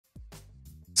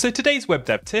So today's web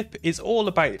dev tip is all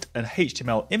about an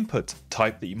HTML input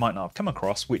type that you might not have come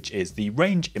across, which is the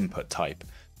range input type.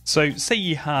 So say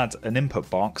you had an input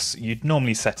box, you'd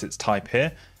normally set its type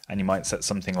here, and you might set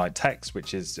something like text,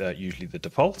 which is usually the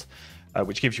default,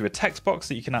 which gives you a text box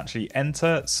that you can actually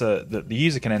enter so that the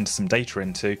user can enter some data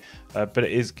into, but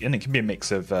it can be a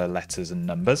mix of letters and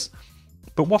numbers.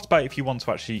 But what about if you want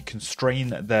to actually constrain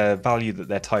the value that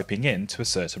they're typing in to a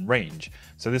certain range?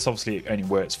 So this obviously only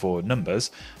works for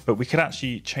numbers, but we could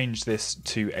actually change this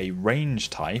to a range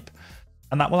type,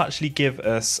 and that will actually give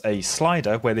us a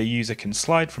slider where the user can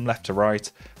slide from left to right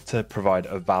to provide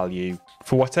a value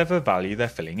for whatever value they're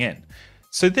filling in.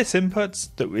 So this input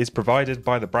that is provided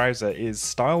by the browser is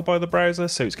styled by the browser,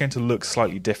 so it's going to look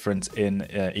slightly different in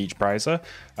each browser,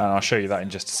 and I'll show you that in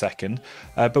just a second.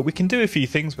 But we can do a few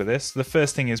things with this. The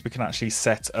first thing is we can actually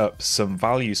set up some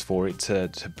values for it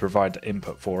to provide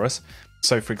input for us.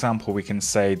 So for example, we can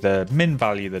say the min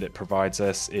value that it provides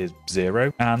us is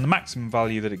 0, and the maximum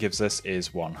value that it gives us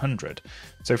is 100.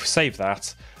 So if we save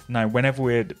that, now whenever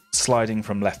we're sliding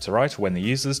from left to right, or when the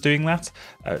user's doing that,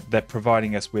 they're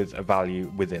providing us with a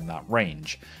value within that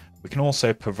range. We can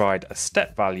also provide a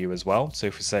step value as well. So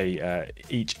if we say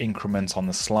each increment on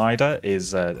the slider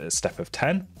is a step of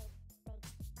 10,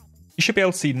 you should be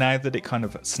able to see now that it kind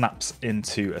of snaps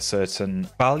into a certain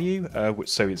value,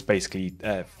 so it's basically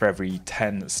for every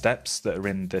 10 steps that are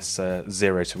in this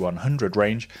 0 to 100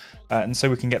 range. And so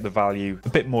we can get the value a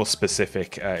bit more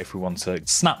specific if we want to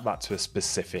snap that to a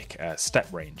specific step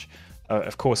range.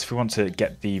 Of course, if we want to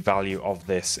get the value of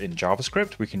this in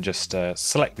JavaScript, we can just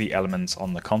select the elements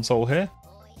on the console here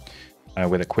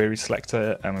with a query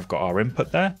selector, and we've got our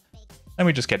input there. Then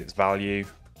we just get its value.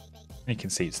 You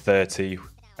can see it's 30.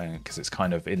 Because it's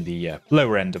kind of in the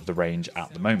lower end of the range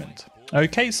at the moment.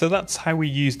 Okay, so that's how we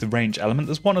use the range element.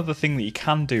 There's one other thing that you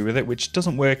can do with it, which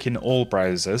doesn't work in all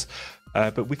browsers,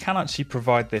 but we can actually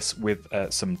provide this with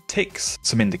some ticks,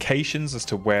 some indications as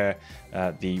to where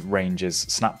the range is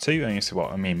snapped to, and you'll see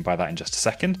what I mean by that in just a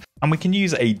second. And we can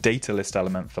use a data list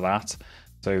element for that.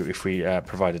 So if we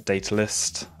provide a data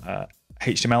list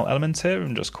HTML element here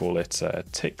and just call it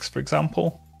ticks, for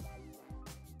example.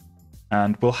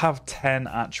 And we'll have 10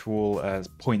 actual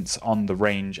points on the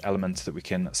range element that we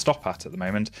can stop at the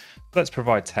moment. Let's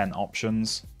provide 10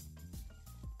 options.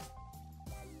 I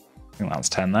think that's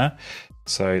 10 there.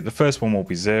 So the first one will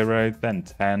be 0, then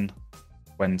 10,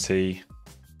 20,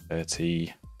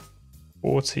 30,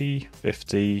 40,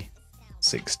 50,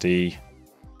 60,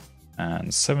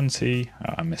 and 70.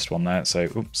 Oh, I missed one there, so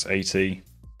oops, 80,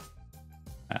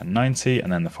 and 90,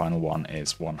 and then the final one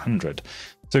is 100.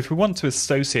 So if we want to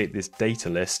associate this data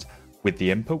list with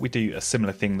the input, we do a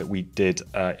similar thing that we did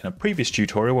in a previous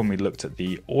tutorial when we looked at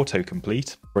the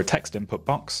autocomplete for a text input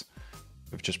box.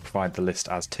 We've just provided the list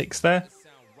as ticks there.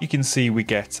 You can see we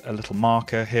get a little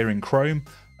marker here in Chrome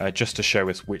just to show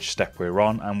us which step we're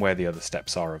on and where the other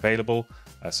steps are available.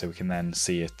 So we can then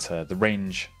see it, the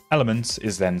range element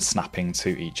is then snapping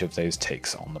to each of those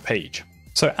ticks on the page.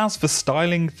 So as for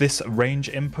styling this range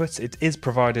input, it is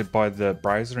provided by the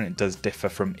browser and it does differ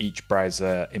from each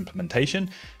browser implementation.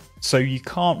 So you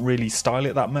can't really style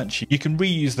it that much. You can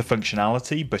reuse the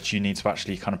functionality, but you need to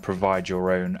actually kind of provide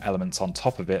your own elements on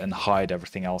top of it and hide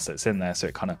everything else that's in there. So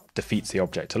it kind of defeats the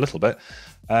object a little bit.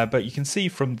 But you can see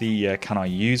from the Can I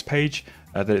Use page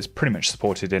that it's pretty much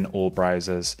supported in all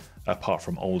browsers apart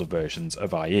from older versions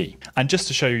of IE. And just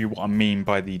to show you what I mean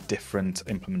by the different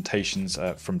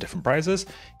implementations from different browsers,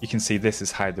 you can see this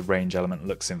is how the range element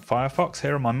looks in Firefox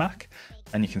here on my Mac.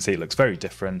 And you can see it looks very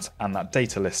different, and that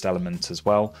data list element as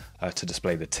well to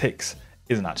display the ticks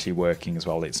isn't actually working as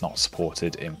well. It's not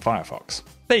supported in Firefox.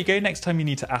 There you go. Next time you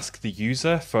need to ask the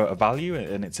user for a value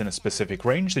and it's in a specific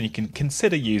range, then you can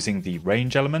consider using the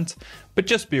range element, but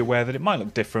just be aware that it might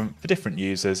look different for different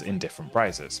users in different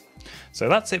browsers. So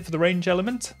that's it for the range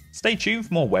element. Stay tuned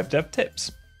for more web dev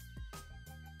tips.